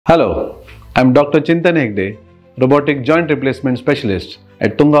Hello, I'm Dr. Chintan Hegde, Robotic Joint Replacement Specialist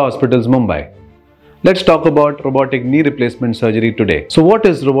at Thunga Hospitals, Mumbai. Let's talk about robotic knee replacement surgery today. So what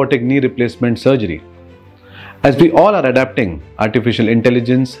is robotic knee replacement surgery? As we all are adapting artificial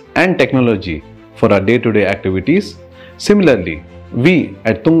intelligence and technology for our day-to-day activities, similarly, we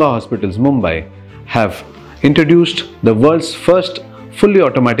at Thunga Hospitals, Mumbai have introduced the world's first fully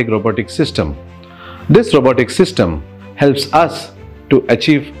automatic robotic system. This robotic system helps us to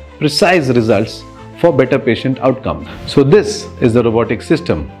achieve precise results for better patient outcome. So this is the robotic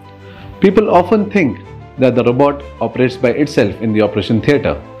system. People often think that the robot operates by itself in the operation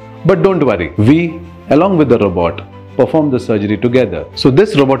theatre. But don't worry, we along with the robot perform the surgery together. So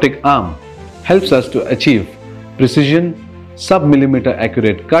this robotic arm helps us to achieve precision, sub-millimeter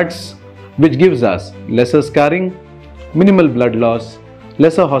accurate cuts, which gives us lesser scarring, minimal blood loss,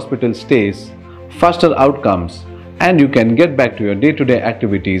 lesser hospital stays, faster outcomes, and you can get back to your day-to-day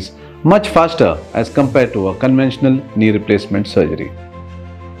activities much faster as compared to a conventional knee replacement surgery.